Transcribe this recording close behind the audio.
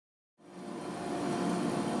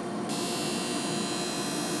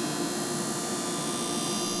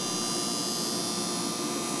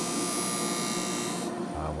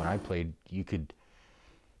I played, there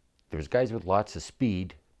was guys with lots of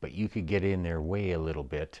speed, but you could get in their way a little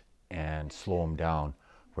bit and slow them down.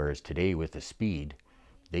 Whereas today with the speed,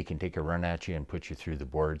 they can take a run at you and put you through the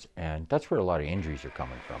boards, and that's where a lot of injuries are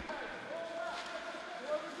coming from.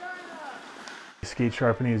 Skate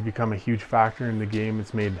sharpening has become a huge factor in the game.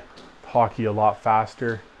 It's made hockey a lot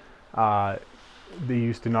faster. They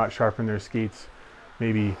used to not sharpen their skates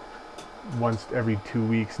maybe once every 2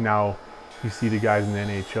 weeks. Now you see the guys in the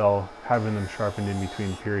NHL having them sharpened in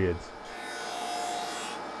between periods.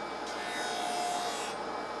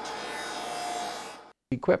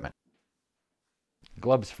 Equipment.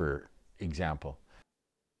 Gloves, for example.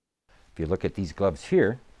 If you look at these gloves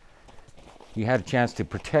here, you had a chance to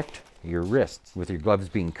protect your wrists. With your gloves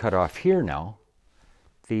being cut off here now,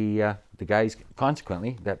 the guys,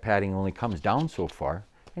 consequently, that padding only comes down so far,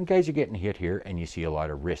 and guys are getting hit here, and you see a lot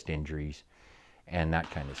of wrist injuries and that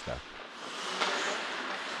kind of stuff.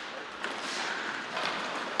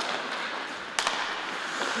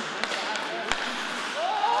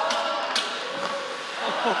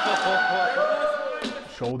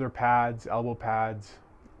 Shoulder pads, elbow pads,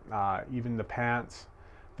 even the pants,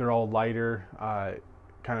 they're all lighter,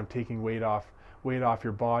 kind of taking weight off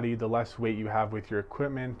your body. The less weight you have with your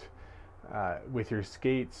equipment, with your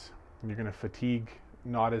skates, you're going to fatigue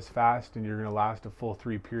not as fast, and you're going to last a full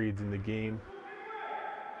 3 periods in the game.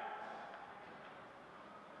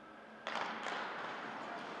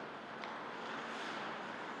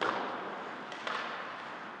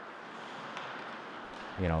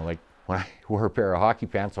 You know, like when I wore a pair of hockey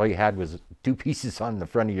pants, all you had was 2 pieces on the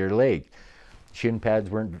front of your leg. Shin pads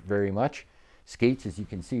weren't very much. Skates, as you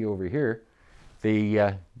can see over here,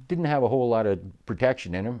 they didn't have a whole lot of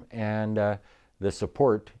protection in them, and the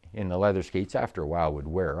support in the leather skates after a while would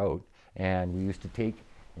wear out. And we used to take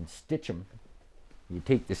and stitch them. You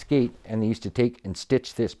take the skate, and they used to take and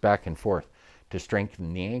stitch this back and forth to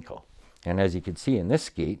strengthen the ankle. And as you can see in this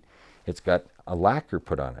skate, it's got a lacquer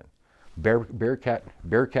put on it.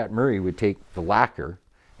 Bearcat Murray would take the lacquer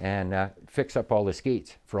and fix up all the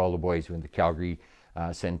skates for all the boys with the Calgary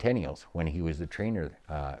Centennials when he was the trainer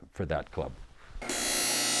for that club.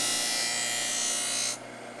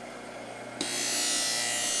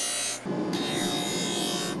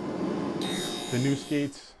 The new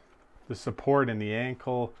skates, the support in the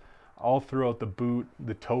ankle, all throughout the boot,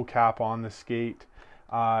 the toe cap on the skate,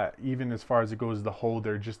 even as far as it goes the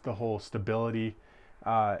holder, just the whole stability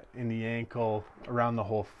in the ankle, around the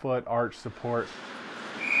whole foot, arch support.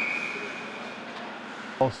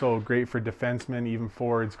 Also great for defensemen, even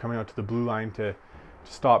forwards coming out to the blue line to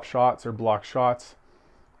stop shots or block shots.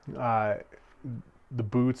 The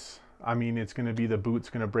boots, I mean, it's going to be the boot's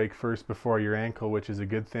going to break first before your ankle, which is a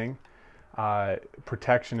good thing.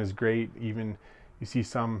 Protection is great. Even you see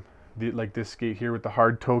some like this skate here with the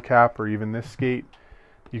hard toe cap, or even this skate,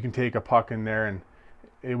 you can take a puck in there and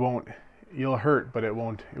you'll hurt, but it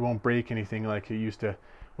won't break anything like it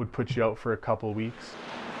would put you out for a couple weeks.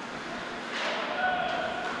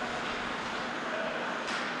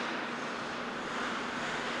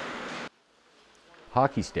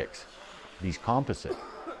 Hockey sticks, these composite,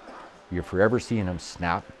 you're forever seeing them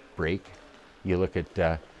snap, break. You look at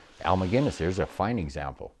Al McGinnis, there's a fine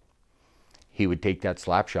example. He would take that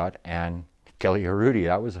slap shot, and Kelly Harudi,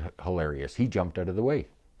 that was hilarious. He jumped out of the way,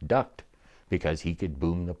 ducked, because he could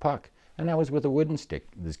boom the puck. And that was with a wooden stick.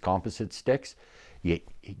 These composite sticks, you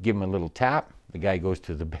give him a little tap, the guy goes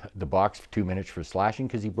to the box for 2 minutes for slashing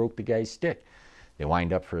because he broke the guy's stick. They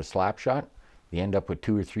wind up for a slap shot, they end up with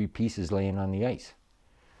 2 or 3 pieces laying on the ice.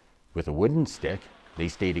 With a wooden stick, they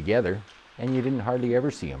stay together, and you didn't hardly ever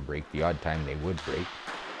see them break. The odd time they would break.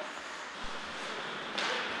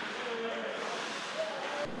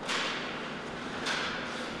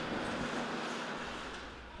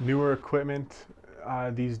 Newer equipment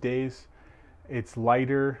these days, it's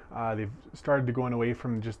lighter. They've started going away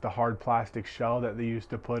from just the hard plastic shell that they used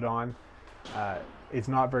to put on. It's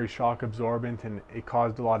not very shock absorbent, and it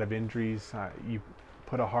caused a lot of injuries. You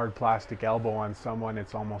put a hard plastic elbow on someone,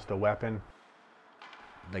 it's almost a weapon.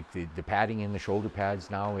 Like the padding in the shoulder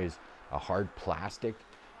pads now is a hard plastic.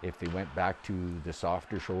 If they went back to the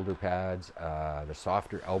softer shoulder pads, the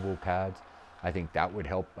softer elbow pads, I think that would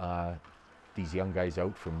help these young guys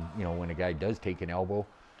out from, you know, when a guy does take an elbow,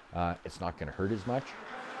 it's not going to hurt as much.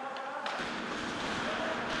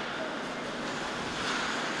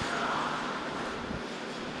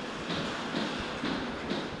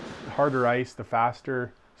 Harder ice, the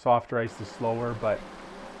faster. Softer ice, the slower, but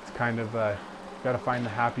it's kind of, got to find the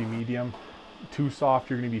happy medium. Too soft,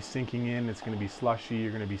 you're going to be sinking in, it's going to be slushy,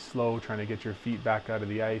 you're going to be slow trying to get your feet back out of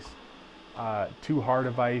the ice. too hard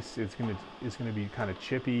of ice, it's gonna be kind of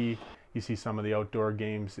chippy. You see some of the outdoor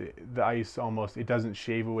games, the ice almost, it doesn't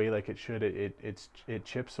shave away like it should. It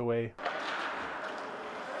chips away.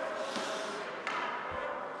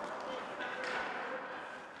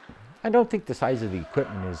 I don't think the size of the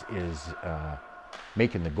equipment is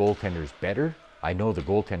making the goaltenders better. I know the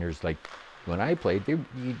goaltenders, like when I played, you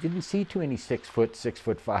didn't see too many 6 foot,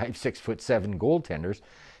 6'5", 6'7" goaltenders,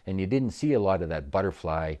 and you didn't see a lot of that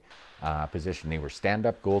butterfly position. They were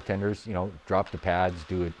stand-up goaltenders, you know, drop the pads,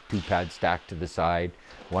 do a 2-pad stack to the side,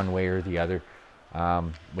 one way or the other.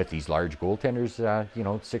 With these large goaltenders, you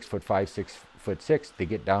know, 6'5", 6'6", they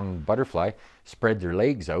get down butterfly, spread their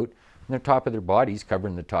legs out, and the top of their bodies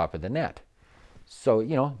covering the top of the net. So,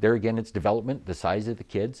 you know, there again, it's development, the size of the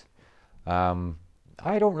kids.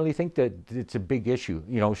 I don't really think that it's a big issue.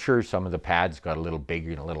 You know, sure, some of the pads got a little bigger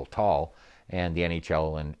and a little tall, and the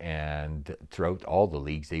NHL and throughout all the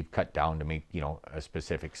leagues, they've cut down to make, you know, a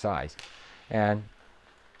specific size. And,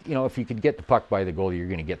 you know, if you could get the puck by the goalie, you're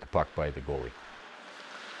going to get the puck by the goalie.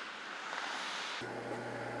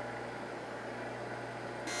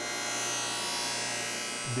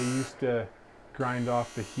 They used to grind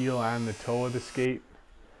off the heel and the toe of the skate,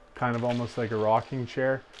 kind of almost like a rocking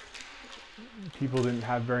chair. People didn't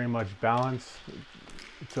have very much balance.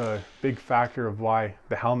 It's a big factor of why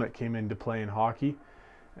the helmet came into play in hockey.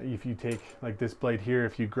 If you take, like this blade here,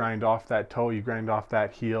 if you grind off that toe, you grind off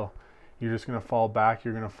that heel, you're just going to fall back,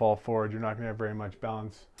 you're going to fall forward, you're not going to have very much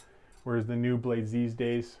balance. Whereas the new blades these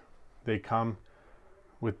days, they come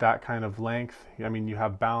with that kind of length. I mean, you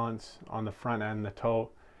have balance on the front and the toe,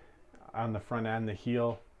 on the front and the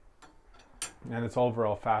heel, and it's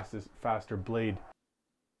overall faster blade.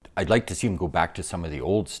 I'd like to see them go back to some of the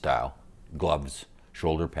old style gloves,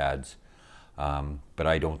 shoulder pads, but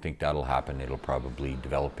I don't think that'll happen. It'll probably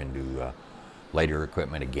develop into lighter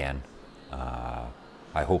equipment again.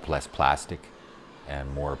 I hope less plastic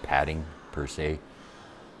and more padding per se.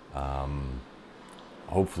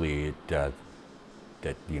 Hopefully that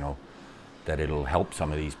you know, that it'll help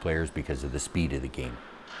some of these players because of the speed of the game.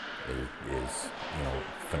 It is, you know,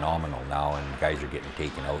 phenomenal now, and guys are getting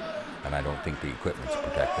taken out, and I don't think the equipment's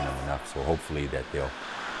protecting them enough. So hopefully that they'll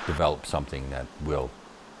develop something that will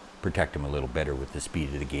protect them a little better with the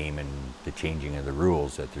speed of the game and the changing of the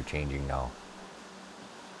rules that they're changing now.